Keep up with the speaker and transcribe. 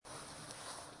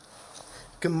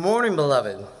Good morning,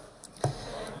 beloved.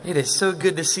 It is so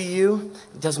good to see you.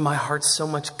 It does my heart so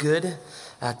much good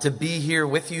to be here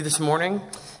with you this morning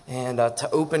and to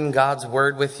open God's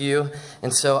Word with you.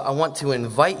 And so I want to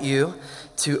invite you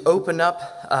to open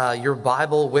up your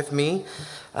Bible with me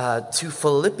to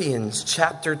Philippians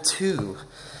chapter 2.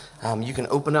 You can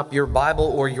open up your Bible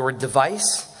or your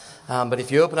device, but if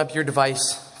you open up your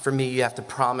device, for me, you have to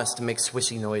promise to make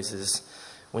swishy noises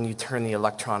when you turn the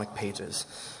electronic pages.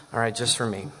 All right, just for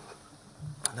me.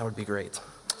 That would be great.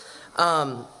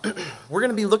 We're going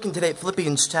to be looking today at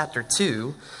Philippians chapter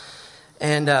 2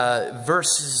 and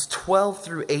verses 12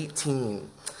 through 18.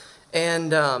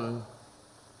 And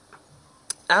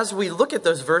as we look at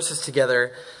those verses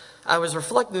together, I was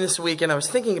reflecting this week and I was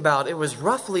thinking about it was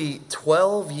roughly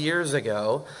 12 years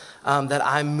ago that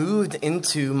I moved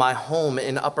into my home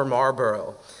in Upper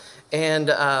Marlboro.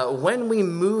 And when we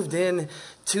moved in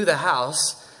to the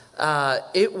house,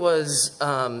 it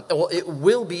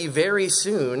will be very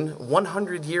soon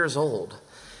 100 years old.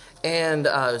 And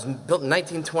it was built in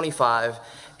 1925,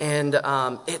 and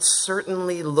it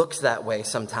certainly looks that way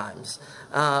sometimes.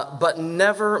 But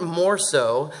never more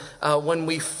so when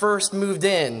we first moved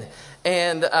in.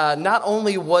 And not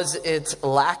only was it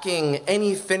lacking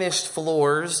any finished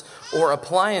floors or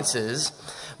appliances,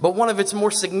 but one of its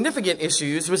more significant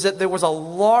issues was that there was a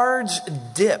large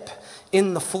dip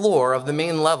in the floor of the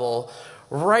main level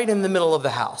right in the middle of the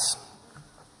house.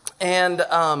 And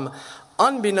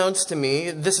unbeknownst to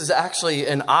me, this is actually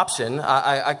an option.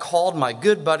 I called my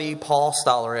good buddy Paul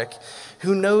Stolerick,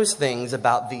 who knows things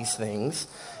about these things.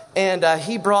 And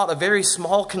he brought a very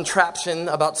small contraption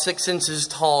about 6 inches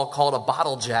tall called a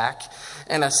bottle jack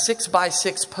and a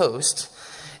 6x6 post.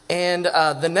 And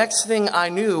the next thing I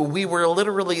knew, we were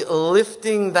literally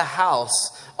lifting the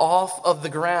house off of the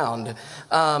ground,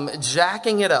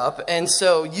 jacking it up. And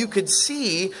so you could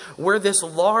see where this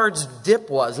large dip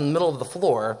was in the middle of the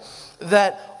floor,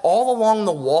 that all along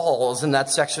the walls in that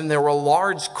section, there were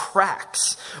large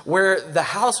cracks where the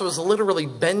house was literally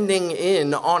bending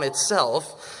in on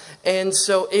itself. And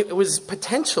so it was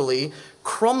potentially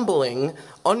crumbling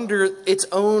under its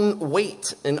own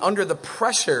weight and under the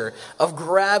pressure of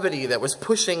gravity that was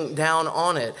pushing down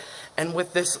on it. And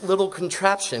with this little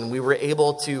contraption, we were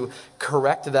able to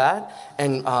correct that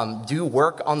and do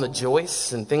work on the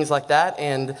joists and things like that.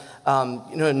 And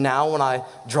now when I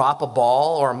drop a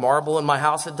ball or a marble in my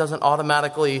house, it doesn't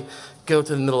automatically go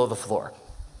to the middle of the floor.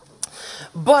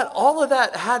 But all of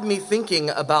that had me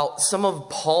thinking about some of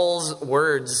Paul's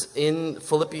words in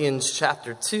Philippians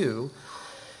chapter 2,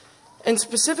 and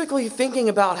specifically thinking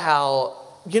about how,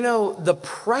 the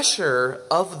pressure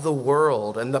of the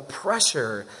world and the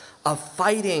pressure of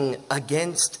fighting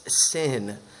against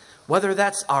sin, whether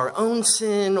that's our own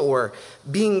sin or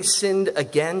being sinned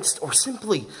against or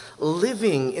simply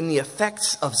living in the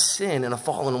effects of sin in a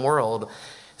fallen world,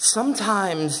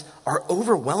 sometimes are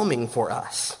overwhelming for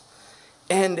us.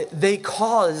 And they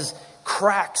cause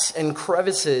cracks and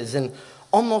crevices, and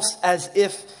almost as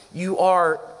if you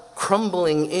are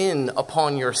crumbling in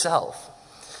upon yourself.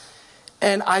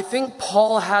 And I think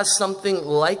Paul has something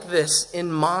like this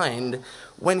in mind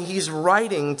when he's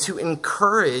writing to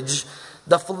encourage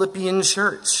the Philippian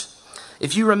church.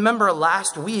 If you remember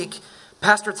last week,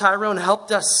 Pastor Tyrone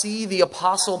helped us see the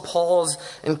Apostle Paul's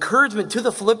encouragement to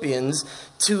the Philippians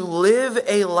to live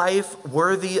a life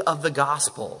worthy of the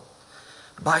gospel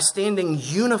by standing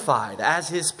unified as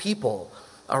his people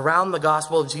around the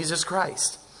gospel of Jesus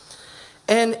Christ.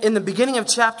 And in the beginning of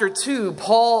chapter 2,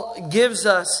 Paul gives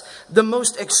us the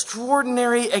most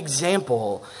extraordinary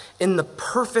example in the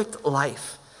perfect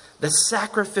life, the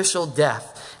sacrificial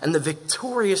death, and the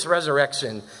victorious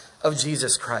resurrection of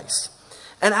Jesus Christ.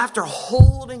 And after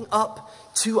holding up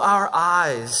to our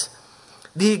eyes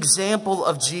the example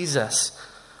of Jesus,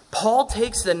 Paul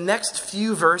takes the next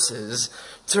few verses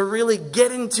to really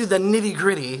get into the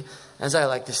nitty-gritty, as I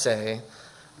like to say,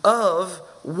 of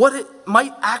what it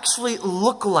might actually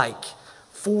look like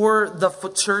for the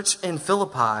church in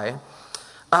Philippi,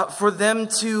 for them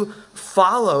to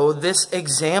follow this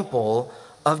example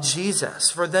of Jesus,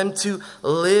 for them to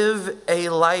live a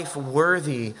life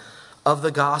worthy of the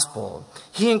gospel.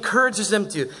 He encourages them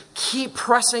to keep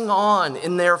pressing on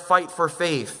in their fight for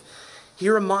faith. He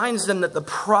reminds them that the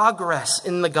progress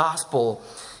in the gospel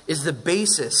is the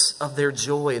basis of their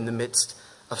joy in the midst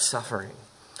of suffering.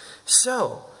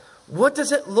 So, what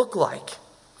does it look like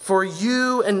for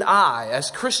you and I as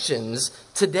Christians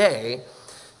today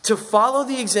to follow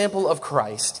the example of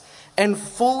Christ and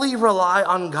fully rely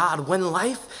on God when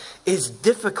life is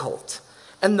difficult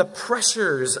and the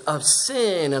pressures of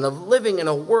sin and of living in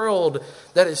a world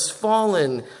that is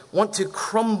fallen want to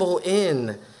crumble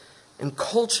in. And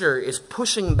culture is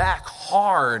pushing back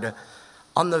hard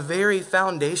on the very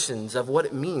foundations of what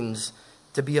it means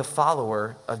to be a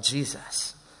follower of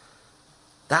Jesus.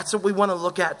 That's what we want to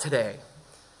look at today.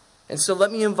 And so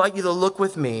let me invite you to look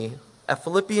with me at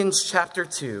Philippians chapter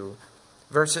 2,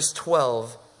 verses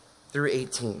 12 through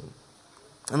 18.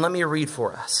 And let me read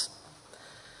for us.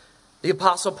 The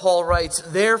Apostle Paul writes,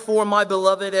 "Therefore, my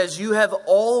beloved, as you have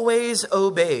always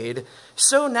obeyed,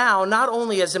 so now, not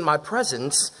only as in my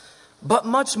presence, but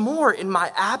much more in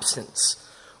my absence,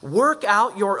 work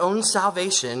out your own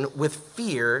salvation with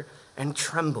fear and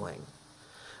trembling.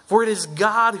 For it is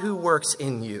God who works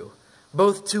in you,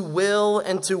 both to will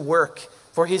and to work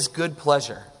for his good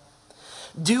pleasure.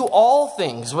 Do all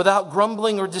things without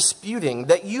grumbling or disputing,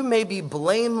 that you may be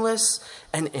blameless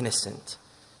and innocent,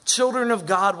 children of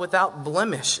God without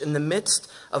blemish in the midst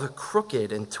of a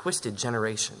crooked and twisted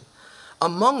generation,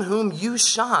 among whom you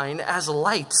shine as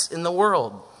lights in the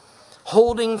world,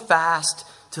 holding fast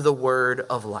to the word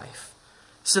of life,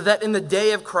 so that in the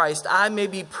day of Christ I may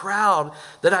be proud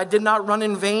that I did not run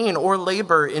in vain or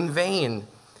labor in vain.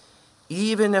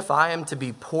 Even if I am to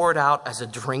be poured out as a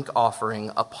drink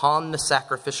offering upon the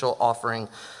sacrificial offering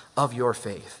of your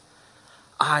faith,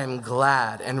 I am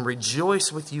glad and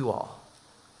rejoice with you all.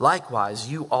 Likewise,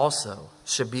 you also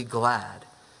should be glad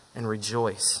and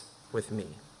rejoice with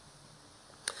me."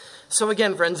 So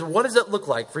again, friends, what does it look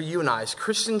like for you and I as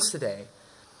Christians today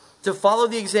to follow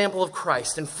the example of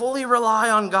Christ and fully rely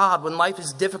on God when life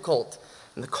is difficult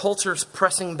and the culture is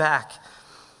pressing back?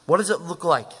 What does it look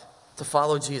like to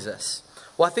follow Jesus?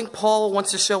 Well, I think Paul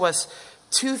wants to show us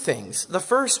two things. The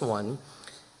first one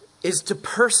is to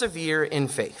persevere in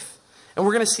faith. And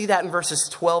we're going to see that in verses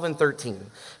 12 and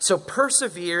 13. So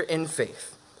persevere in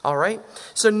faith. All right?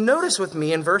 So notice with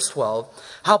me in verse 12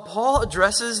 how Paul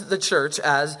addresses the church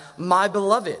as my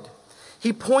beloved.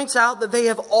 He points out that they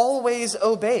have always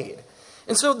obeyed.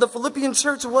 And so the Philippian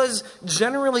church was,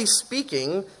 generally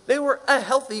speaking, they were a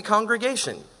healthy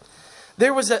congregation.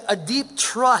 There was a deep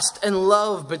trust and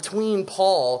love between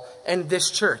Paul and this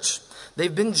church.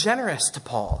 They've been generous to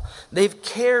Paul. They've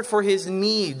cared for his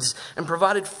needs and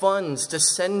provided funds to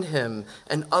send him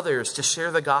and others to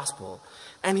share the gospel.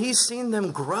 And he's seen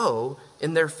them grow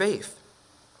in their faith.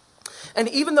 And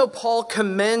even though Paul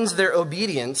commends their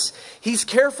obedience, he's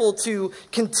careful to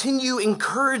continue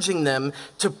encouraging them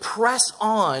to press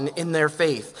on in their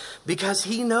faith, because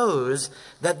he knows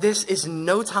that this is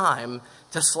no time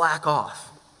to slack off.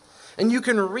 And you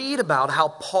can read about how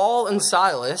Paul and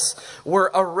Silas were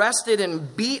arrested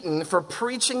and beaten for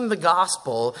preaching the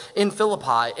gospel in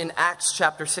Philippi in Acts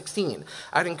chapter 16.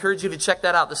 I'd encourage you to check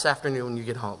that out this afternoon when you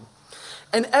get home.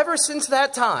 And ever since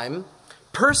that time,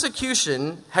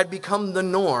 persecution had become the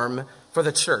norm for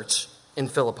the church in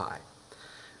Philippi.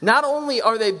 Not only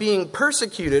are they being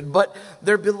persecuted, but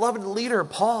their beloved leader,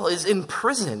 Paul, is in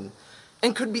prison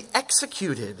and could be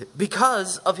executed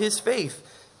because of his faith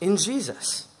in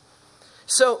Jesus.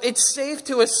 So it's safe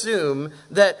to assume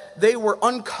that they were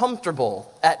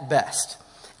uncomfortable at best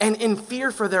and in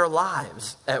fear for their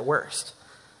lives at worst.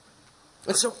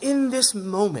 And so in this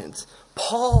moment,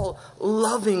 Paul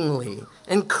lovingly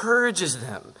encourages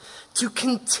them to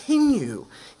continue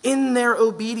in their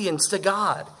obedience to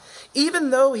God,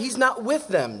 even though he's not with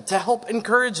them to help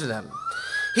encourage them.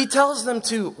 He tells them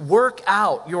to work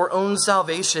out your own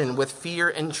salvation with fear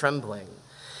and trembling.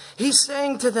 He's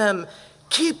saying to them,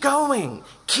 keep going,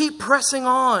 keep pressing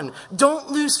on,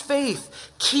 don't lose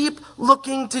faith, keep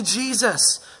looking to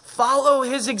Jesus, follow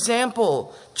his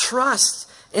example, trust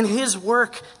in his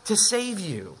work to save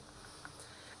you.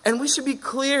 And we should be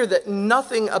clear that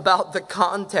nothing about the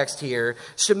context here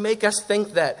should make us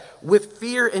think that with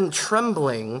fear and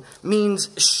trembling means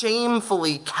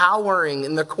shamefully cowering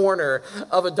in the corner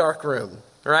of a dark room,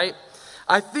 right?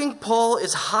 I think Paul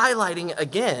is highlighting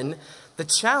again the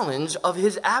challenge of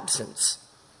his absence.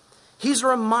 He's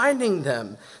reminding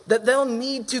them that they'll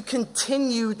need to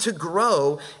continue to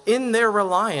grow in their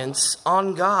reliance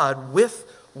on God with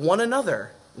one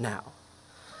another now.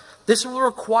 This will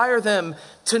require them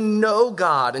to know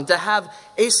God and to have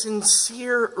a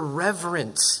sincere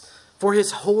reverence for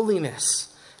his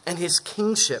holiness and his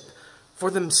kingship for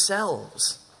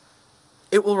themselves.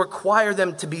 It will require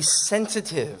them to be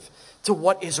sensitive to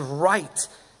what is right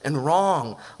and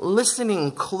wrong,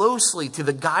 listening closely to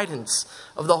the guidance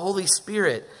of the Holy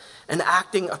Spirit and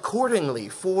acting accordingly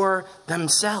for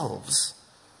themselves.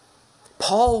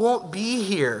 Paul won't be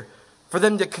here for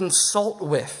them to consult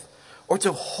with or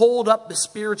to hold up the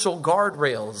spiritual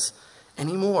guardrails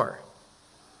anymore.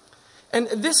 And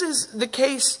this is the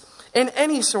case in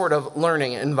any sort of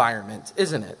learning environment,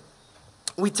 isn't it?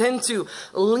 We tend to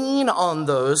lean on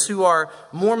those who are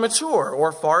more mature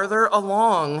or farther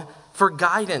along for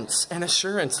guidance and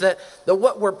assurance that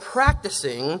what we're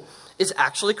practicing is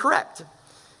actually correct.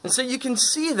 And so you can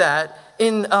see that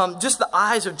in just the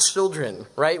eyes of children,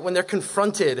 right? When they're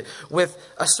confronted with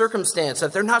a circumstance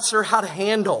that they're not sure how to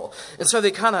handle. And so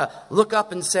they kind of look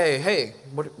up and say, hey,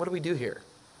 what do we do here?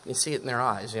 You see it in their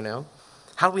eyes,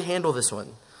 How do we handle this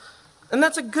one? And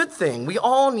that's a good thing. We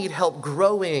all need help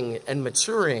growing and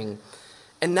maturing.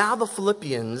 And now the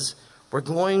Philippians, we're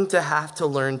going to have to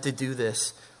learn to do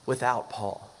this without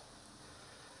Paul.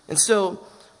 And so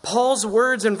Paul's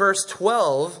words in verse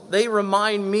 12, they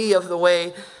remind me of the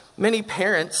way many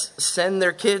parents send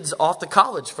their kids off to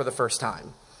college for the first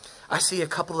time. I see a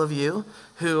couple of you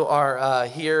who are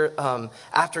here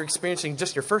after experiencing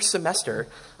just your first semester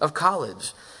of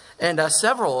college. And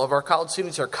several of our college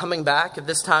students are coming back at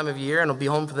this time of year and will be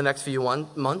home for the next few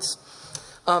months.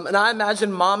 And I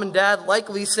imagine mom and dad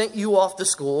likely sent you off to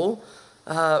school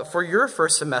for your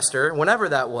first semester, whenever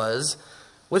that was,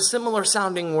 with similar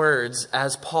sounding words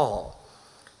as Paul.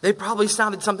 They probably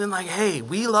sounded something like, hey,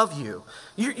 we love you.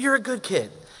 You're a good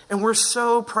kid. And we're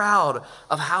so proud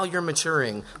of how you're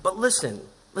maturing. But listen,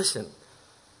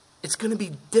 it's going to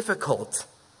be difficult.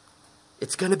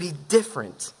 It's going to be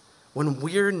different when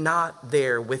we're not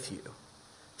there with you.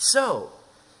 So,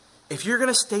 if you're going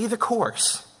to stay the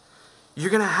course, you're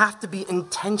going to have to be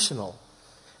intentional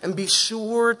and be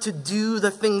sure to do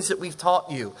the things that we've taught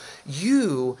you.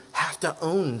 You have to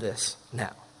own this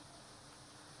now.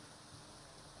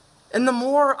 And the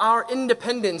more our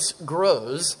independence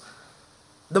grows,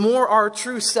 the more our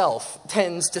true self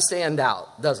tends to stand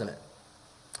out, doesn't it?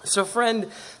 So friend,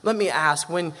 let me ask,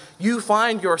 when you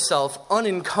find yourself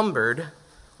unencumbered,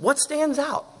 what stands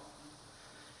out?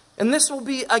 And this will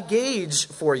be a gauge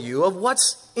for you of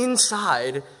what's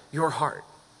inside your heart.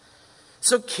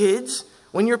 So kids,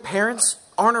 when your parents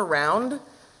aren't around,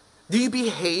 do you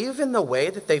behave in the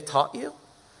way that they've taught you?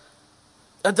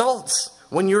 Adults,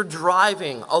 when you're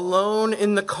driving alone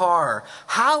in the car,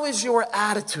 how is your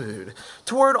attitude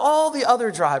toward all the other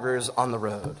drivers on the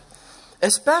road?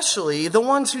 Especially the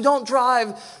ones who don't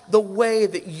drive the way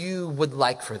that you would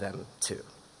like for them to.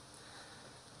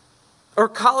 Or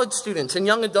college students and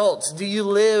young adults, do you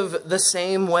live the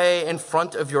same way in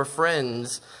front of your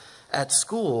friends at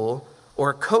school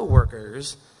or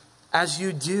coworkers as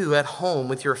you do at home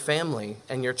with your family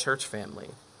and your church family?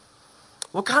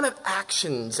 What kind of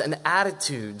actions and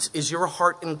attitudes is your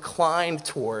heart inclined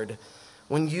toward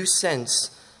when you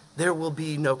sense there will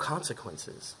be no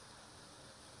consequences?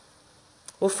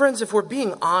 Well, friends, if we're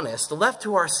being honest, left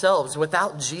to ourselves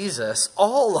without Jesus,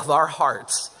 all of our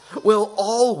hearts will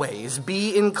always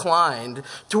be inclined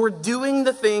toward doing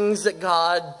the things that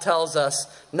God tells us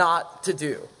not to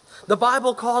do. The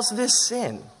Bible calls this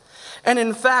sin. And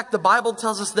in fact, the Bible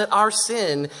tells us that our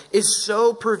sin is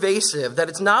so pervasive that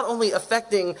it's not only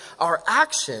affecting our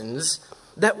actions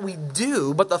that we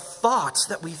do, but the thoughts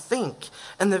that we think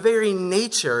and the very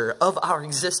nature of our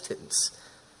existence.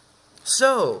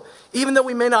 So, even though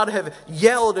we may not have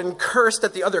yelled and cursed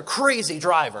at the other crazy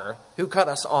driver who cut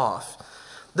us off,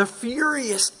 the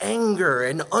furious anger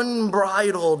and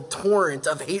unbridled torrent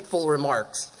of hateful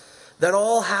remarks that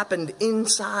all happened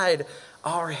inside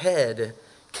our head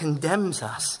condemns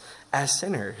us as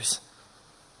sinners,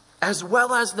 as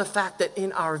well as the fact that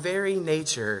in our very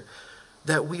nature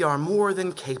that we are more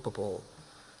than capable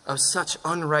of such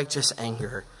unrighteous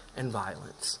anger and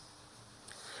violence.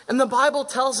 And the Bible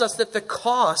tells us that the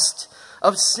cost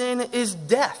of sin is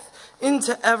death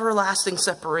into everlasting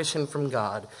separation from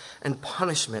God and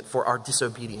punishment for our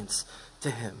disobedience to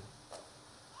Him.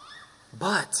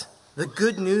 But the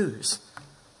good news,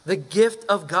 the gift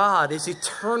of God, is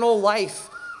eternal life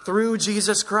through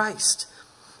Jesus Christ.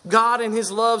 God in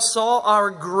His love saw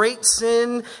our great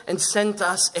sin and sent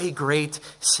us a great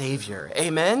Savior.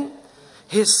 Amen?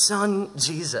 His Son,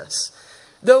 Jesus.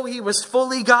 Though He was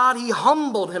fully God, He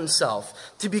humbled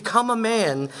Himself to become a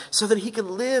man so that He could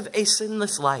live a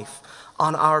sinless life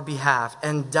on our behalf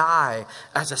and die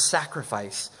as a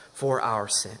sacrifice for our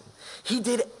sin. He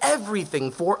did everything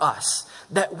for us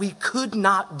that we could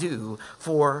not do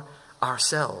for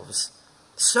ourselves,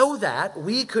 so that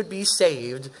we could be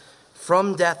saved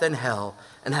from death and hell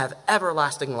and have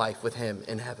everlasting life with Him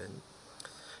in heaven.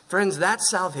 Friends, that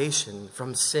salvation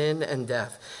from sin and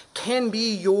death can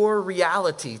be your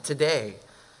reality today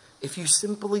if you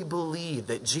simply believe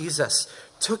that Jesus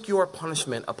took your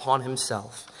punishment upon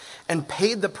Himself and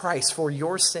paid the price for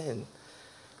your sin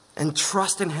and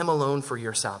trust in Him alone for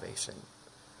your salvation.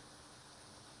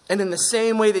 And in the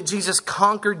same way that Jesus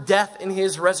conquered death in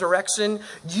his resurrection,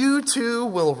 you too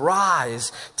will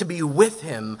rise to be with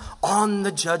him on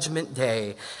the judgment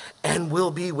day and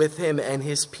will be with him and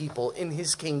his people in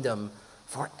his kingdom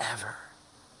forever.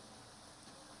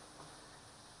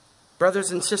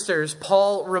 Brothers and sisters,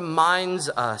 Paul reminds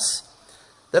us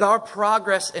that our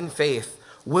progress in faith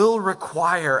will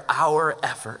require our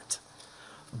effort,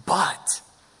 but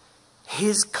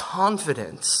his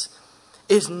confidence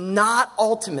is not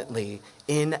ultimately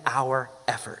in our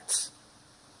efforts.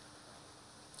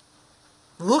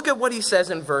 Look at what he says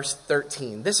in verse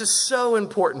 13. This is so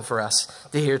important for us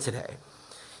to hear today.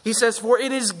 He says, "For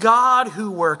it is God who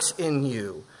works in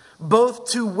you, both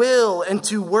to will and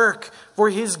to work for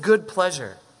his good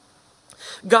pleasure."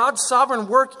 God's sovereign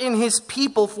work in his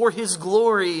people for his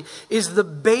glory is the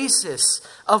basis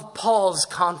of Paul's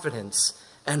confidence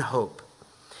and hope.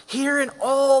 Here and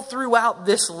all throughout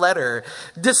this letter,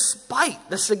 despite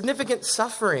the significant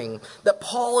suffering that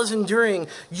Paul is enduring,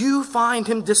 you find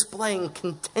him displaying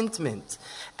contentment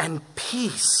and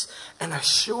peace and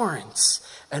assurance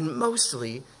and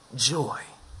mostly joy.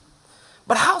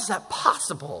 But how's that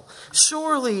possible?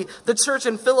 Surely the church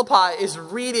in Philippi is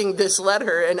reading this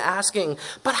letter and asking,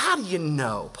 but how do you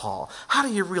know, Paul? How do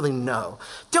you really know?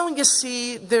 Don't you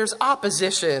see there's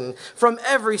opposition from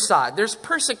every side? There's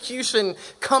persecution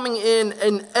coming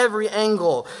in every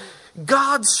angle.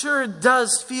 God sure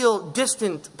does feel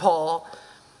distant, Paul.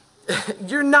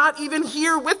 You're not even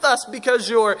here with us because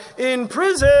you're in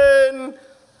prison.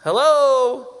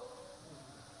 Hello?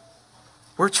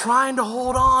 We're trying to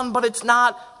hold on, but it's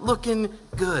not looking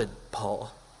good,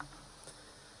 Paul.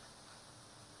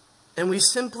 And we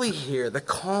simply hear the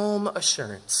calm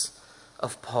assurance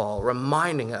of Paul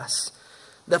reminding us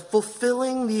that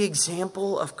fulfilling the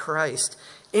example of Christ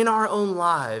in our own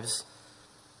lives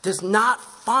does not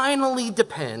finally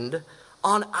depend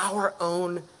on our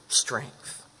own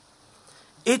strength.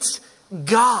 It's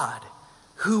God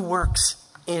who works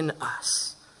in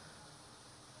us.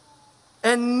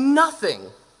 And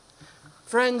nothing,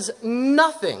 friends,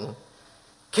 nothing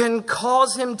can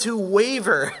cause him to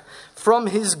waver from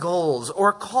his goals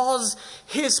or cause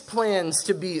his plans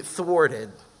to be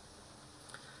thwarted.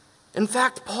 In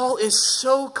fact, Paul is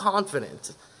so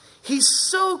confident, he's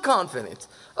so confident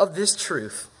of this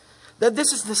truth that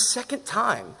this is the second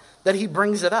time that he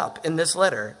brings it up in this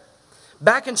letter.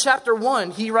 Back in chapter 1,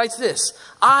 he writes this,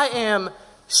 I am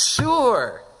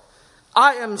sure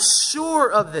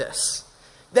of this,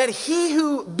 that he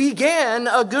who began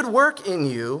a good work in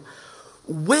you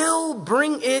will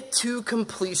bring it to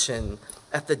completion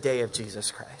at the day of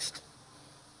Jesus Christ.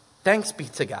 Thanks be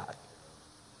to God.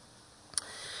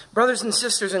 Brothers and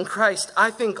sisters in Christ, I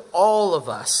think all of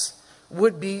us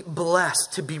would be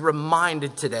blessed to be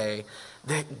reminded today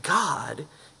that God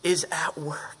is at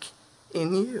work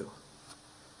in you.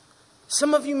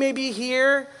 Some of you may be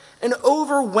here and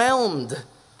overwhelmed.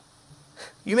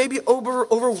 You may be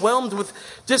overwhelmed with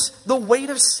just the weight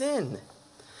of sin.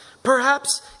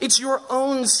 Perhaps it's your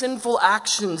own sinful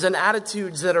actions and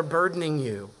attitudes that are burdening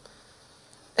you.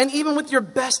 And even with your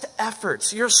best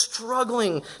efforts, you're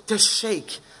struggling to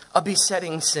shake a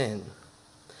besetting sin.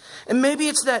 And maybe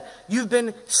it's that you've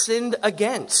been sinned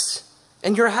against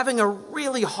and you're having a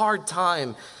really hard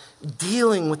time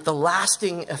dealing with the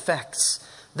lasting effects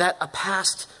that a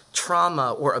past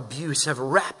trauma or abuse have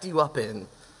wrapped you up in.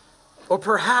 Or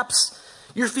perhaps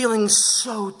you're feeling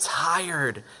so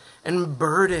tired and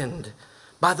burdened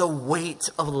by the weight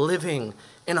of living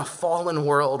in a fallen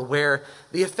world where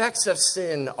the effects of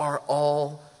sin are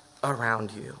all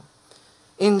around you.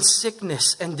 In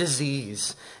sickness and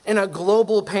disease, in a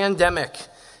global pandemic,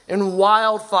 in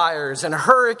wildfires and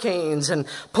hurricanes and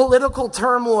political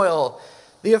turmoil,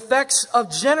 the effects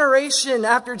of generation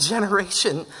after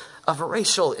generation of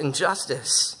racial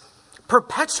injustice,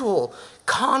 perpetual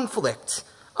conflict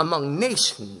among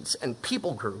nations and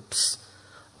people groups,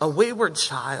 a wayward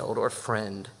child or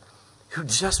friend who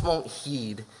just won't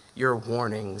heed your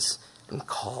warnings and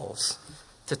calls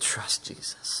to trust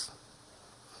Jesus.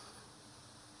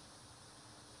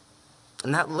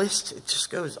 And that list, it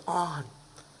just goes on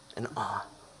and on.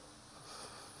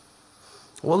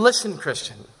 Well, listen,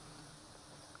 Christian.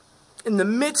 In the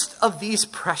midst of these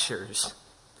pressures,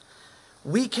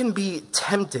 we can be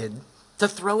tempted to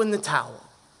throw in the towel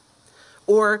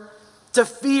or to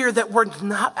fear that we're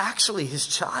not actually his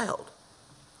child.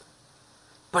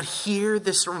 But hear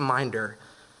this reminder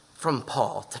from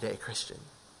Paul today, Christian.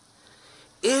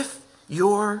 If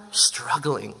you're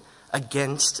struggling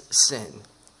against sin,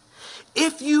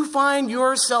 if you find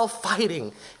yourself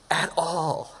fighting at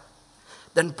all,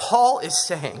 then Paul is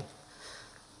saying,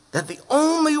 that the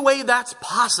only way that's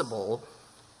possible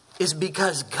is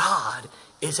because God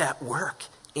is at work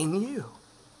in you.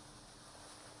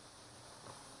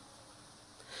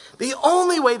 The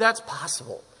only way that's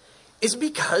possible is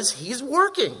because he's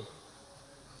working.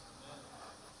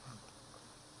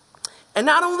 And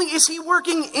not only is he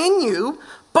working in you,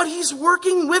 but he's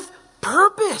working with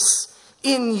purpose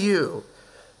in you.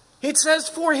 It says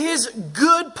for his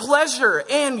good pleasure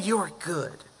and your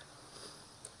good.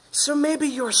 So maybe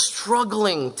you're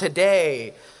struggling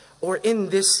today or in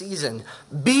this season.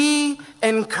 Be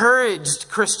encouraged,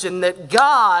 Christian, that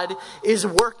God is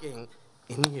working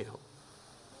in you.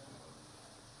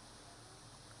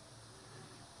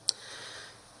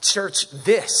 Church,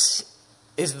 this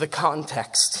is the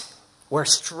context where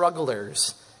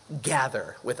strugglers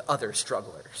gather with other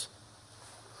strugglers.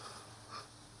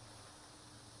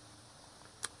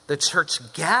 The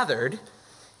church gathered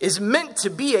is meant to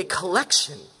be a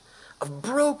collection of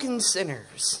broken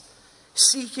sinners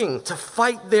seeking to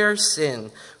fight their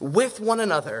sin with one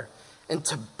another and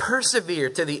to persevere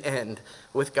to the end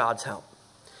with God's help.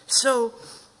 So,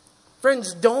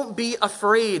 friends, don't be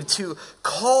afraid to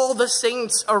call the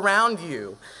saints around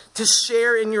you to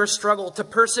share in your struggle, to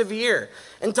persevere,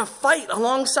 and to fight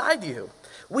alongside you.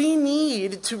 We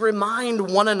need to remind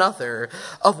one another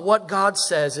of what God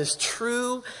says is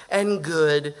true and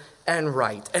good and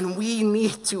right. And we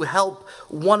need to help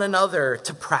one another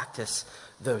to practice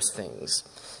those things.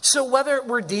 So whether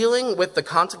we're dealing with the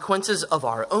consequences of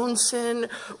our own sin,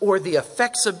 or the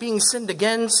effects of being sinned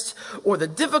against, or the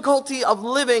difficulty of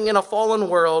living in a fallen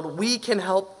world, we can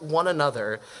help one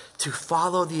another to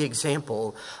follow the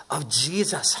example of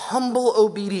Jesus' humble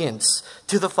obedience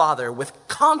to the Father with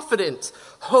confident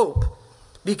hope,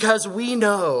 because we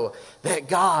know that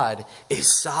God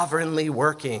is sovereignly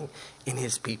working in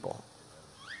his people.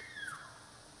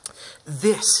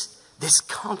 This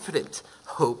confident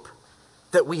hope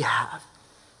that we have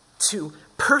to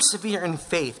persevere in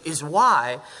faith is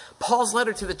why Paul's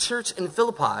letter to the church in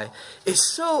Philippi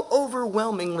is so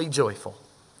overwhelmingly joyful.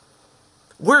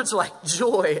 Words like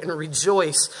joy and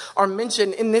rejoice are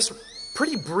mentioned in this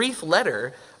pretty brief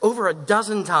letter over a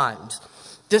dozen times,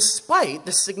 despite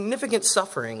the significant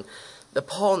suffering that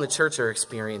Paul and the church are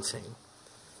experiencing.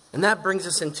 And that brings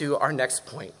us into our next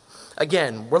point.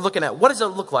 Again, we're looking at what does it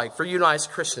look like for you and I as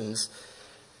Christians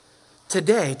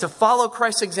today to follow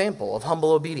Christ's example of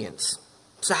humble obedience.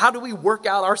 So how do we work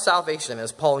out our salvation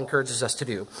as Paul encourages us to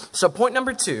do? So point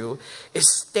number 2 is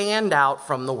stand out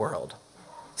from the world.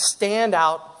 Stand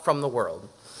out from the world.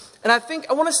 And I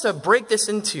want us to break this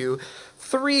into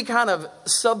 3 kind of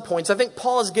sub-points. I think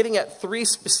Paul is getting at 3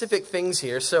 specific things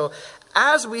here. So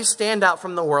as we stand out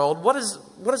from the world, what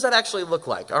does that actually look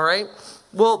like? All right.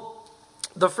 Well,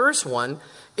 the first one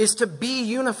is to be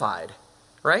unified,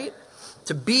 right?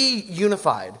 To be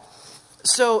unified.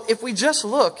 So if we just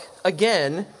look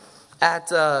again at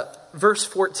verse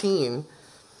 14,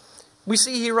 we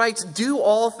see he writes, do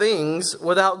all things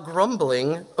without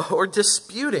grumbling or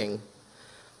disputing,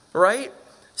 right?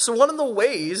 So one of the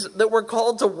ways that we're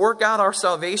called to work out our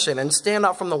salvation and stand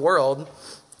out from the world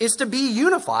is to be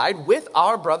unified with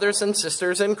our brothers and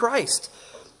sisters in Christ.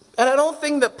 And I don't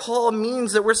think that Paul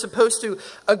means that we're supposed to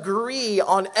agree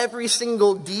on every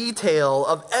single detail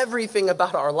of everything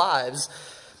about our lives.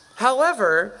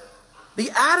 However,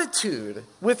 the attitude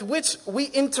with which we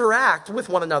interact with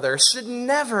one another should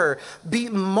never be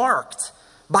marked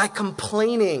by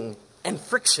complaining and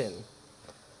friction.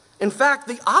 In fact,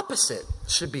 the opposite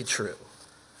should be true.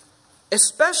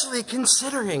 Especially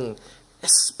considering,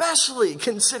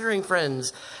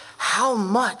 friends, how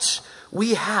much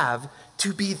we have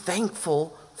to be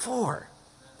thankful for.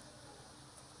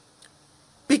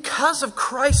 Because of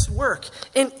Christ's work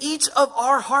in each of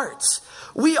our hearts,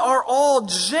 we are all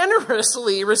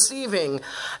generously receiving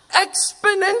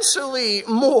exponentially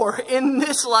more in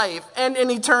this life and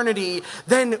in eternity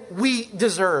than we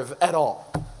deserve at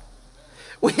all.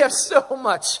 We have so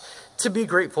much to be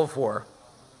grateful for.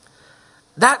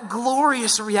 That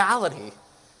glorious reality,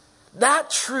 that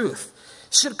truth,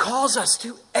 should cause us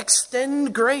to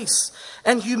extend grace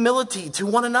and humility to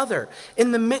one another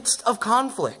in the midst of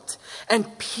conflict,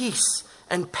 and peace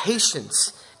and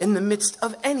patience in the midst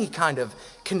of any kind of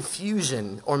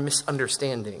confusion or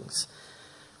misunderstandings.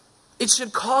 It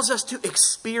should cause us to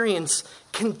experience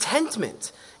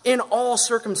contentment in all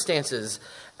circumstances,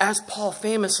 as Paul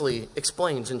famously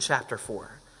explains in chapter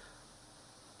 4.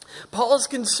 Paul is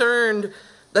concerned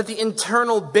that the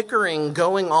internal bickering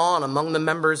going on among the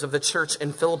members of the church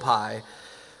in Philippi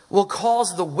will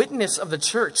cause the witness of the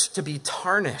church to be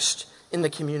tarnished in the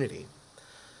community.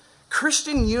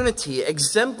 Christian unity,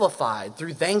 exemplified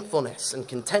through thankfulness and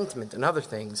contentment and other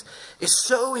things, is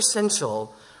so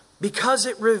essential because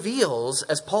it reveals,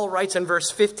 as Paul writes in verse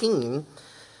 15,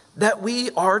 that we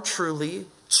are truly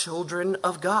children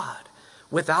of God,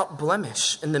 without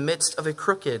blemish in the midst of a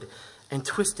crooked and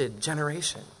twisted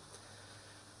generation.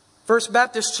 First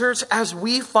Baptist Church, as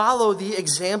we follow the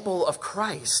example of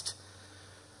Christ,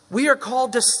 we are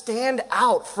called to stand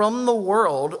out from the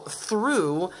world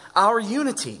through our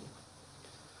unity.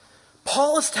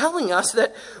 Paul is telling us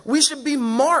that we should be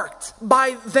marked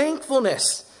by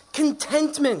thankfulness,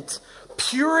 contentment,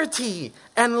 purity,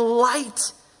 and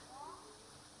light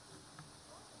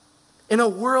in a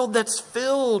world that's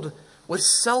filled with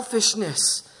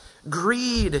selfishness,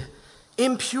 greed,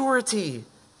 impurity,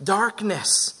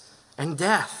 darkness, and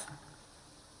death.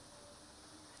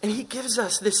 And he gives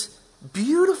us this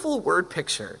beautiful word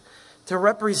picture to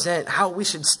represent how we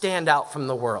should stand out from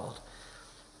the world.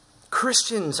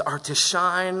 Christians are to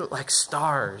shine like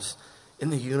stars in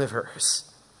the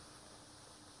universe.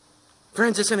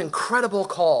 Friends, it's an incredible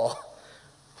call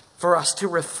for us to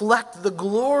reflect the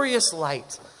glorious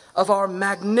light of our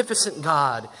magnificent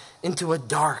God into a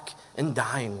dark and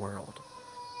dying world.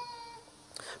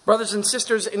 Brothers and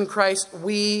sisters in Christ,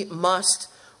 we must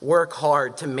work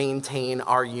hard to maintain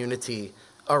our unity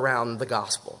around the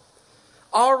gospel.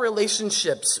 Our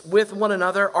relationships with one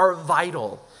another are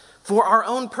vital for our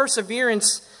own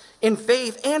perseverance in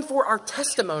faith and for our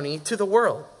testimony to the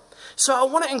world. So I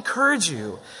want to encourage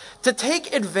you to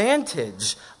take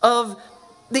advantage of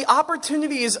the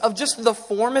opportunities of just the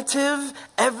formative,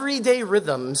 everyday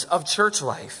rhythms of church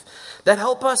life that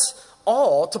help us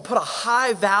all to put a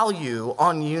high value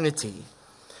on unity.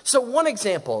 So one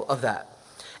example of that,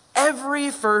 every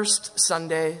first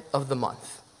Sunday of the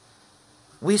month,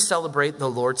 we celebrate the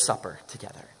Lord's Supper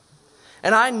together.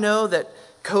 And I know that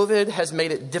COVID has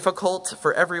made it difficult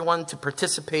for everyone to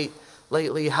participate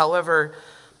lately. However,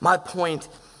 my point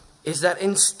is that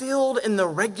instilled in the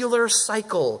regular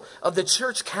cycle of the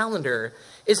church calendar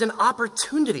is an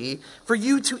opportunity for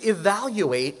you to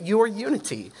evaluate your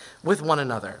unity with one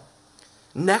another.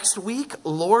 Next week,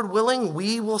 Lord willing,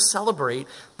 we will celebrate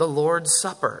the Lord's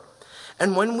Supper.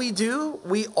 And when we do,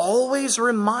 we always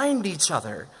remind each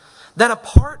other that a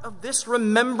part of this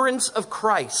remembrance of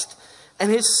Christ and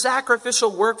his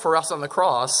sacrificial work for us on the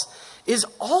cross is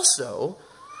also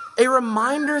a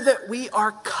reminder that we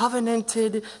are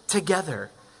covenanted together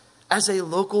as a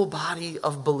local body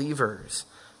of believers.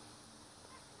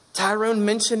 Tyrone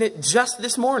mentioned it just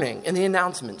this morning in the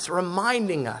announcements,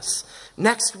 reminding us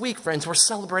next week, friends, we're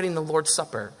celebrating the Lord's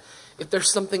Supper. If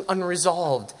there's something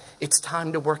unresolved, it's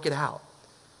time to work it out.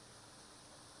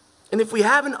 And if we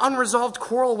have an unresolved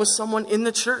quarrel with someone in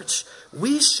the church,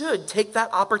 we should take that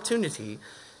opportunity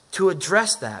to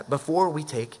address that before we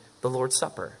take the Lord's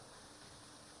Supper.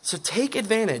 So take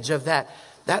advantage of that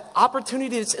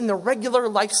opportunity that's in the regular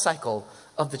life cycle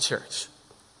of the church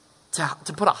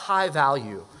to put a high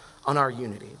value on our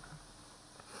unity.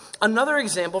 Another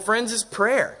example, friends, is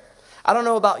prayer. I don't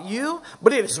know about you,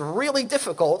 but it is really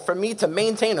difficult for me to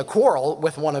maintain a quarrel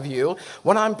with one of you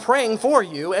when I'm praying for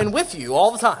you and with you all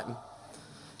the time.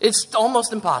 It's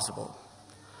almost impossible.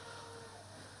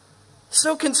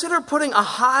 So consider putting a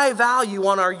high value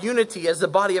on our unity as the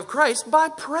body of Christ by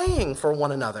praying for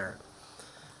one another.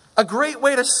 A great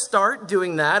way to start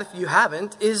doing that, if you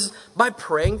haven't, is by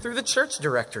praying through the church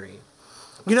directory.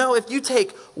 You know, if you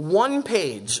take one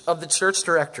page of the church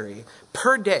directory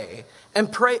per day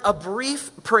and pray a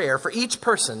brief prayer for each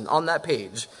person on that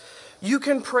page, you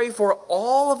can pray for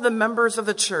all of the members of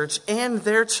the church and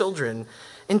their children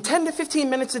in 10 to 15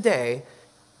 minutes a day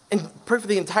and pray for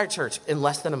the entire church in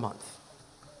less than a month.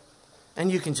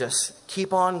 And you can just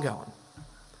keep on going.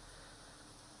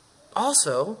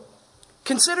 Also,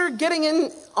 consider getting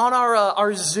in on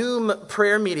our Zoom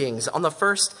prayer meetings on the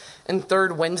first and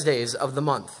third Wednesdays of the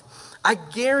month. I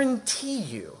guarantee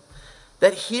you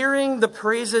that hearing the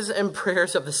praises and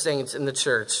prayers of the saints in the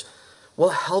church will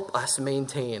help us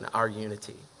maintain our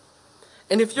unity.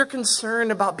 And if you're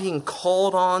concerned about being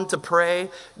called on to pray,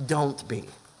 don't be.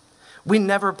 We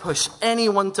never push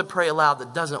anyone to pray aloud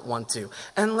that doesn't want to.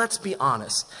 And let's be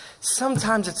honest,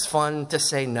 sometimes it's fun to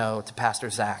say no to Pastor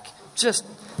Zach.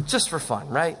 Just for fun,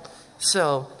 right?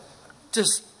 So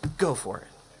just go for it.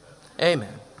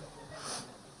 Amen.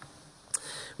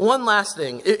 One last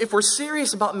thing. If we're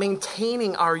serious about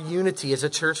maintaining our unity as a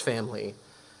church family,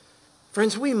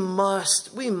 friends, we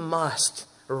must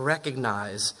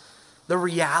recognize the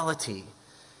reality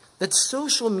that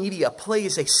social media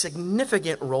plays a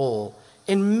significant role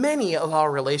in many of our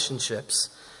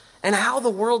relationships and how the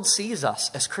world sees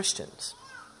us as Christians.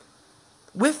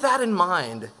 With that in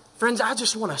mind, friends, I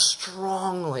just want to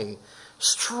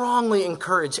strongly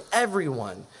encourage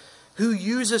everyone who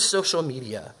uses social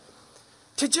media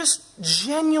to just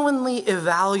genuinely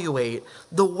evaluate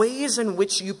the ways in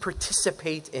which you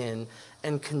participate in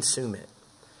and consume it.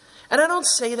 And I don't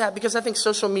say that because I think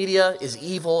social media is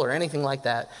evil or anything like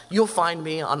that. You'll find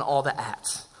me on all the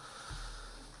apps.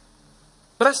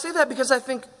 But I say that because I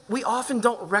think we often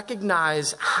don't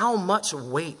recognize how much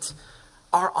weight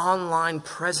our online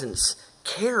presence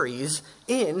carries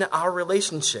in our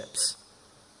relationships.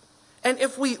 And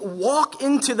if we walk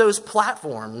into those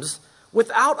platforms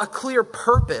without a clear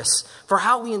purpose for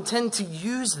how we intend to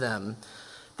use them,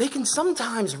 they can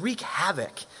sometimes wreak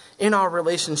havoc in our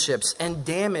relationships and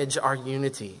damage our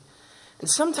unity. And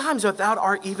sometimes without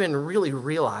our even really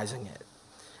realizing it.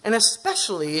 And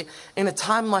especially in a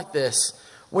time like this,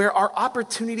 where our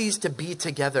opportunities to be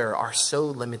together are so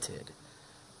limited.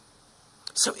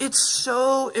 So it's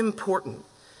so important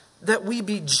that we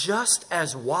be just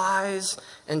as wise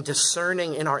and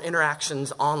discerning in our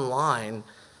interactions online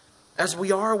as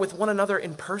we are with one another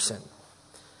in person.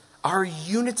 Our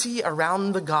unity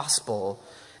around the gospel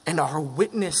and our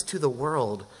witness to the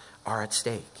world are at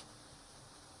stake.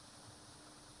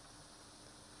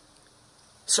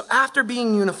 So after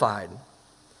being unified,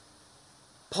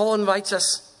 Paul invites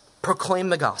us to proclaim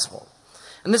the gospel.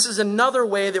 And this is another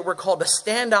way that we're called to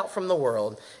stand out from the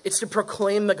world. It's to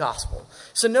proclaim the gospel.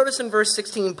 So notice in verse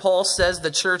 16, Paul says the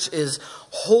church is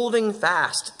holding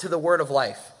fast to the word of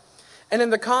life. And in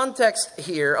the context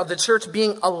here of the church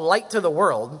being a light to the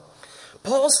world,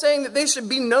 Paul's saying that they should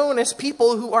be known as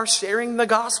people who are sharing the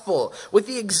gospel with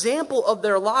the example of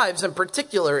their lives in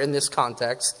particular in this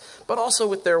context, but also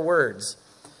with their words.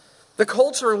 The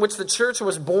culture in which the church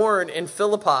was born in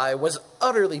Philippi was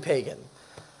utterly pagan.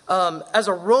 As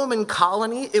a Roman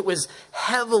colony, it was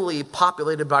heavily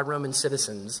populated by Roman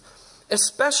citizens,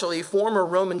 especially former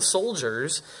Roman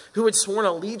soldiers who had sworn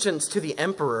allegiance to the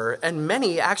emperor, and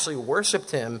many actually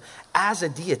worshipped him as a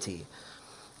deity.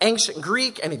 Ancient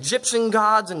Greek and Egyptian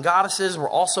gods and goddesses were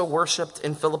also worshipped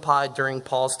in Philippi during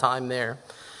Paul's time there.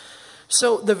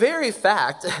 So the very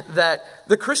fact that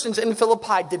the Christians in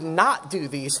Philippi did not do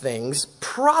these things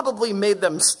probably made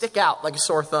them stick out like a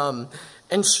sore thumb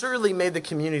and surely made the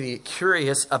community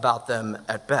curious about them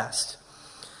at best.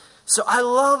 So I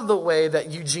love the way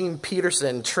that Eugene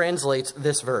Peterson translates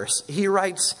this verse. He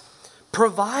writes,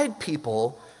 "Provide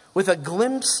people with a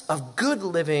glimpse of good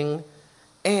living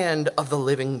and of the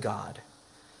living God.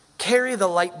 Carry the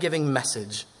light-giving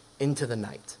message into the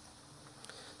night."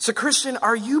 So Christian,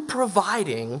 are you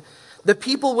providing the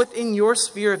people within your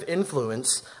sphere of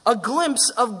influence a glimpse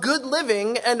of good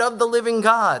living and of the living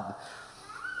God?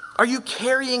 Are you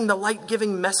carrying the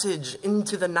light-giving message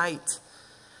into the night?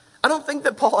 I don't think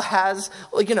that Paul has,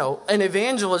 an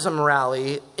evangelism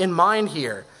rally in mind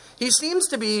here. He seems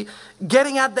to be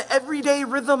getting at the everyday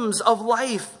rhythms of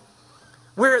life,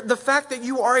 where the fact that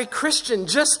you are a Christian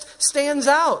just stands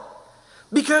out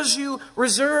because you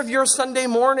reserve your Sunday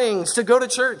mornings to go to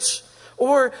church,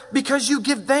 or because you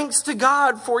give thanks to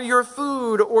God for your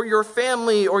food or your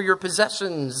family or your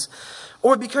possessions,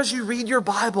 or because you read your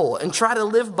Bible and try to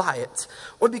live by it,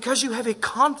 or because you have a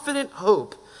confident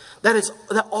hope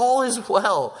that all is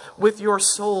well with your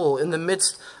soul in the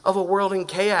midst of a world in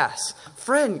chaos.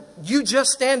 Friend, you just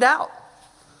stand out.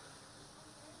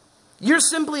 You're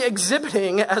simply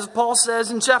exhibiting, as Paul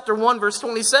says in chapter 1, verse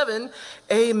 27,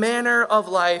 a manner of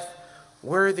life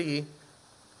worthy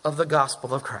of the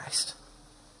gospel of Christ.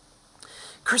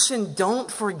 Christian, don't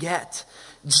forget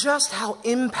just how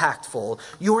impactful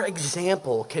your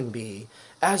example can be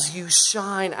as you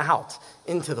shine out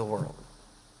into the world.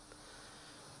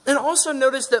 And also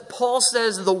notice that Paul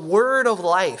says the word of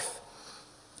life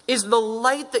is the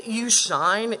light that you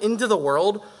shine into the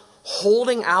world,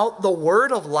 holding out the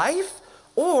word of life,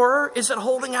 or is it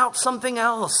holding out something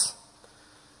else?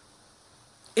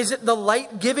 Is it the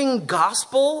light-giving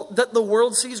gospel that the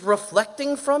world sees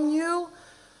reflecting from you?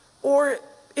 Or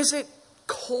is it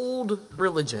cold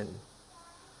religion?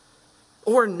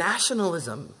 Or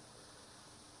nationalism?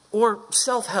 Or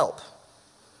self-help?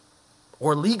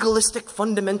 Or legalistic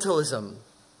fundamentalism?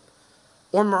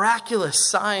 Or miraculous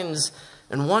signs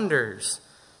and wonders?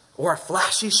 Or a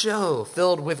flashy show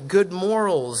filled with good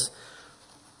morals?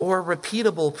 Or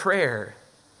repeatable prayer?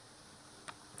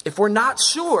 If we're not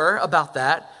sure about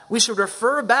that, we should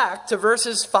refer back to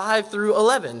verses 5 through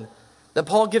 11 that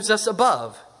Paul gives us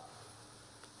above.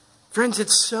 Friends,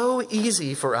 it's so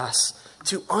easy for us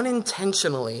to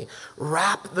unintentionally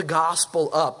wrap the gospel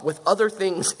up with other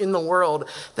things in the world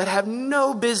that have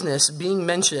no business being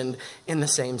mentioned in the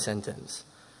same sentence.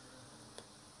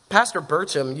 Pastor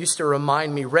Burcham used to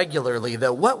remind me regularly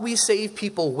that what we save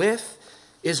people with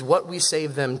is what we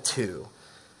save them to.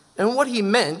 And what he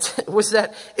meant was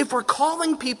that if we're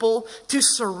calling people to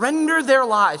surrender their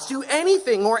lives to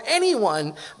anything or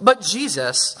anyone but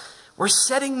Jesus, we're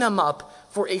setting them up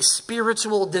for a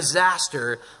spiritual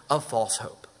disaster of false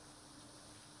hope.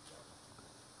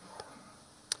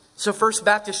 So First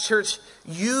Baptist Church,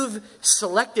 you've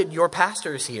selected your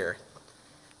pastors here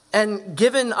and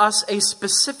given us a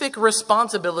specific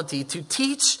responsibility to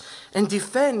teach and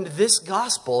defend this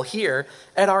gospel here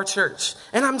at our church.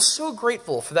 And I'm so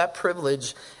grateful for that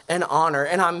privilege and honor,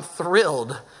 and I'm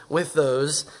thrilled with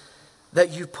those that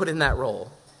you've put in that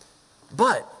role.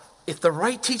 But if the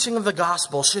right teaching of the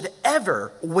gospel should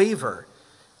ever waver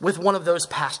with one of those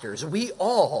pastors, we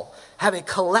all have a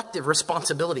collective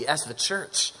responsibility as the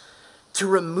church to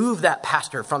remove that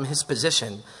pastor from his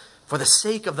position for the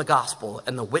sake of the gospel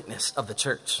and the witness of the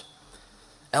church.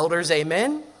 Elders,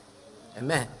 amen?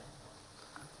 Amen.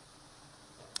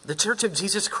 The Church of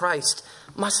Jesus Christ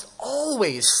must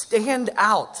always stand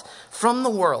out from the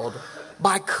world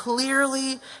by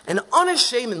clearly and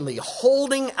unashamedly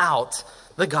holding out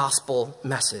the gospel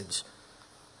message.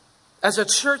 As a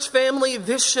church family,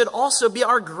 this should also be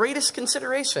our greatest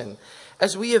consideration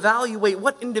as we evaluate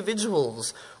what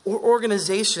individuals or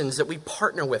organizations that we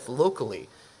partner with locally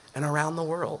and around the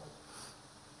world.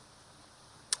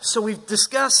 So we've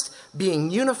discussed being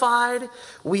unified.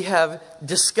 We have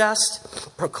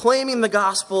discussed proclaiming the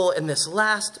gospel. In this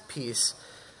last piece,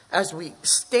 as we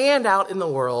stand out in the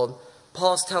world,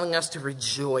 Paul's telling us to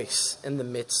rejoice in the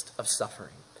midst of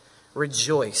suffering.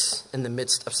 Rejoice in the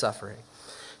midst of suffering.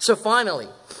 So finally,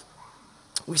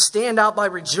 we stand out by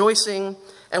rejoicing,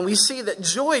 and we see that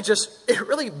joy it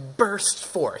really bursts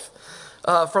forth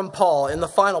from Paul in the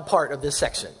final part of this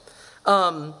section.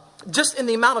 Just in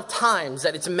the amount of times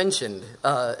that it's mentioned,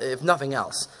 if nothing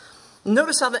else.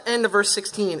 Notice how the end of verse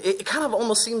 16, it kind of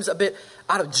almost seems a bit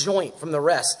out of joint from the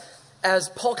rest, as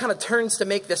Paul kind of turns to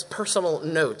make this personal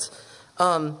note.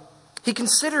 He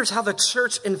considers how the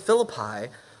church in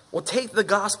Philippi will take the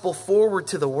gospel forward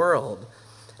to the world.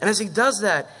 And as he does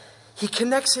that, he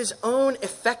connects his own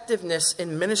effectiveness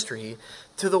in ministry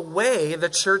to the way the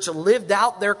church lived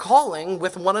out their calling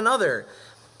with one another.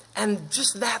 And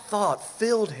just that thought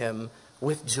filled him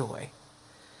with joy.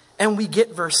 And we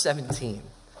get verse 17.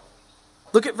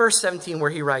 Look at verse 17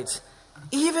 where he writes,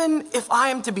 "Even if I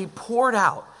am to be poured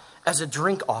out as a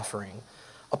drink offering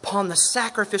upon the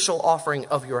sacrificial offering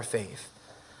of your faith,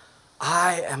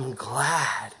 I am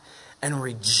glad and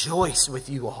rejoice with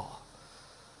you all.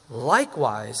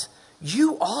 Likewise,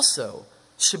 you also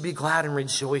should be glad and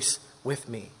rejoice with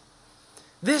me."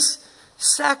 This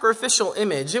sacrificial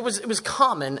image, it was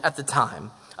common at the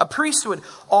time. A priest would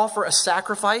offer a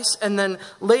sacrifice and then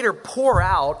later pour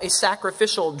out a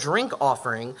sacrificial drink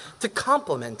offering to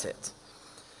complement it.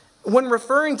 When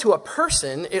referring to a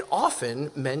person, it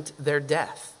often meant their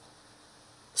death.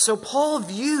 So Paul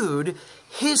viewed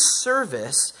his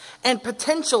service and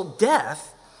potential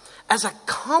death as a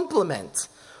complement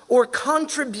or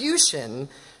contribution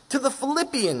to the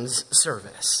Philippians'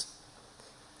 service.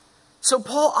 So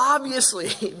Paul obviously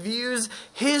views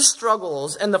his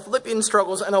struggles and the Philippian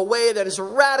struggles in a way that is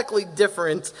radically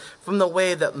different from the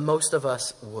way that most of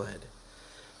us would.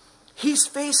 He's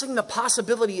facing the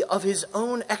possibility of his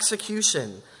own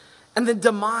execution and the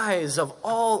demise of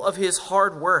all of his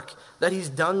hard work that he's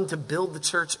done to build the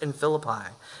church in Philippi.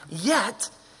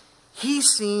 Yet, he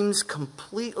seems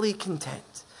completely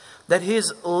content that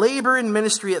his labor and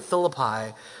ministry at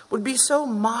Philippi would be so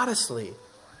modestly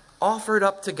offered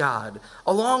up to God,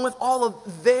 along with all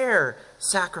of their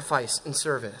sacrifice and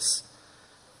service,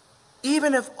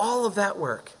 even if all of that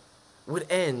work would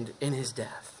end in his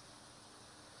death.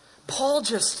 Paul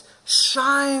just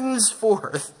shines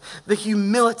forth the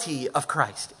humility of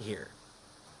Christ here.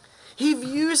 He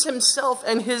views himself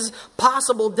and his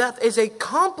possible death as a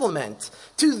complement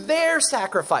to their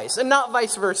sacrifice and not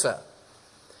vice versa.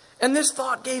 And this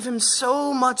thought gave him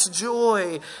so much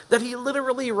joy that he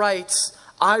literally writes,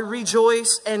 "I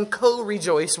rejoice and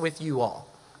co-rejoice with you all."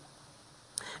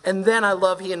 And then I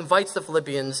love he invites the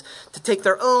Philippians to take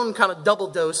their own kind of double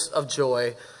dose of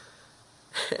joy.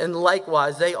 And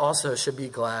likewise, they also should be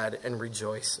glad and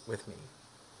rejoice with me.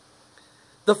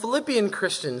 The Philippian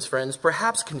Christians, friends,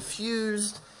 perhaps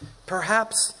confused,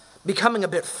 perhaps becoming a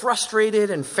bit frustrated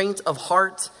and faint of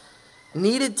heart,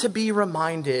 needed to be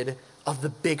reminded of the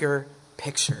bigger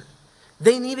picture.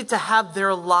 They needed to have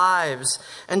their lives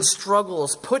and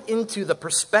struggles put into the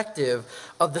perspective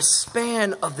of the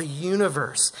span of the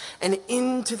universe and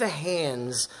into the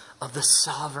hands of the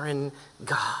sovereign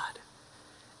God.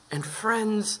 And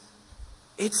friends,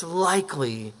 it's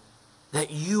likely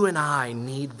that you and I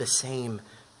need the same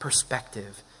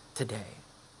perspective today.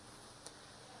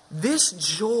 This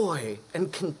joy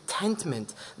and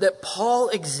contentment that Paul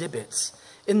exhibits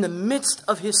in the midst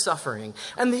of his suffering,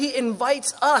 and he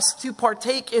invites us to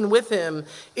partake in with him,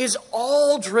 is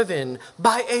all driven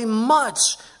by a much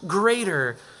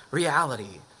greater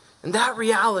reality. And that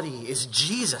reality is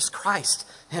Jesus Christ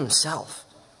himself.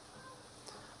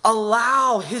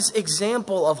 Allow his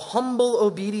example of humble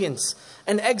obedience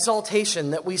and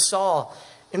exaltation that we saw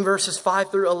in verses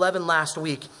 5 through 11 last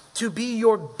week to be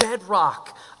your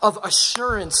bedrock of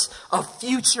assurance of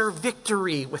future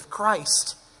victory with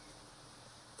Christ.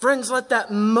 Friends, let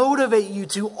that motivate you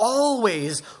to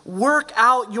always work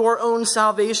out your own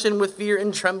salvation with fear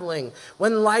and trembling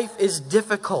when life is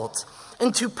difficult,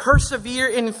 and to persevere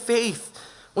in faith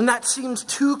when that seems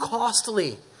too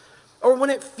costly, or when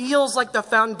it feels like the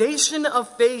foundation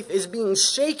of faith is being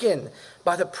shaken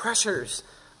by the pressures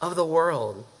of the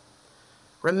world.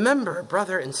 Remember,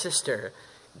 brother and sister,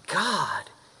 God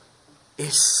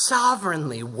is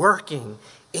sovereignly working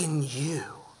in you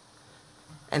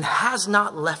and has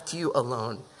not left you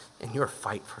alone in your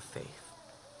fight for faith.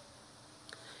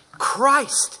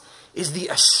 Christ is the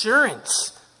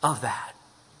assurance of that.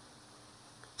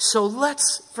 So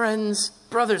let's, friends,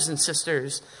 brothers and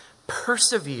sisters,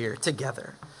 persevere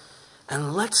together,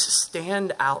 and let's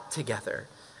stand out together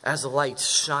as lights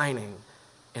shining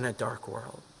in a dark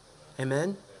world.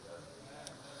 Amen?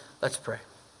 Let's pray.